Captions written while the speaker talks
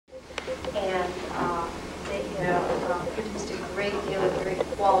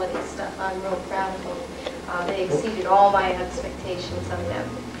quality stuff. I'm real proud of them. They exceeded all my expectations of them.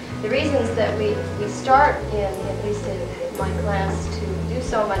 The reasons that we start at least in my class, to do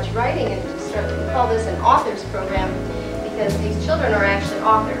so much writing and to start, we call this an authors program, because these children are actually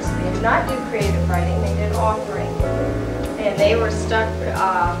authors. They did not do creative writing, they did authoring. And they were stuck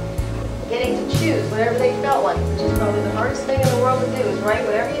getting to choose whatever they felt like, which is probably the hardest thing in the world to do, is write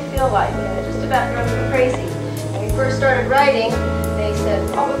whatever you feel like. And it just about drove them crazy. When we first started writing, they said,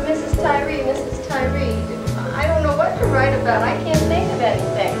 oh, but Mrs. Tyree, I don't know what to write about. I can't think of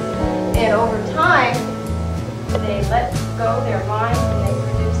anything. And over time, they let go their minds and they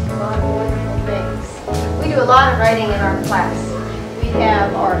produced a lot of wonderful things. We do a lot of writing in our class. We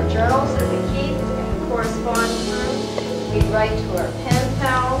have our journals that we keep and correspond through. We write to our pen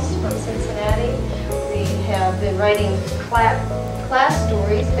pals from Cincinnati. We have been writing class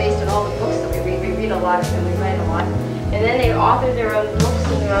stories based on all the books that we read. We read a lot of them, we write a lot. And then they author their own books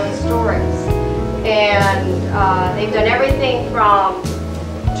and their own stories. And they've done everything from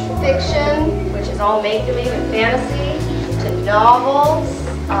fiction, which is all make-believe and fantasy, to novels.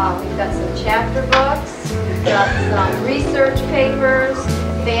 We've got some chapter books. We've got some research papers,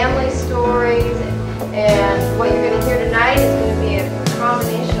 family stories, and what you're going to hear tonight is going to be a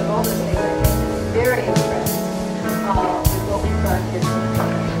combination of all those things. I think it's very impressed with what we've got here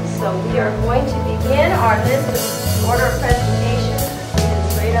tonight. So we are going to begin our list of order of presentation.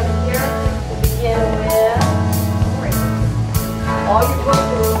 It's right up here. We'll begin with all your books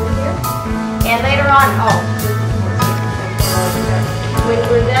are over here. And later on, when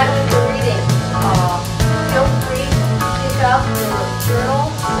we're done with the reading, feel free to pick up the journals,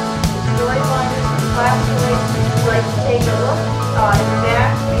 the storylines, the class stories. If you'd like to take a look in the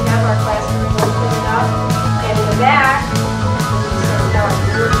back, we have our classroom open up. And in the back, now I'm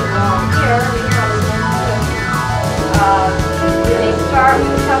working along here, we have when they start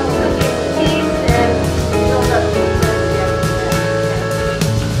with a couple of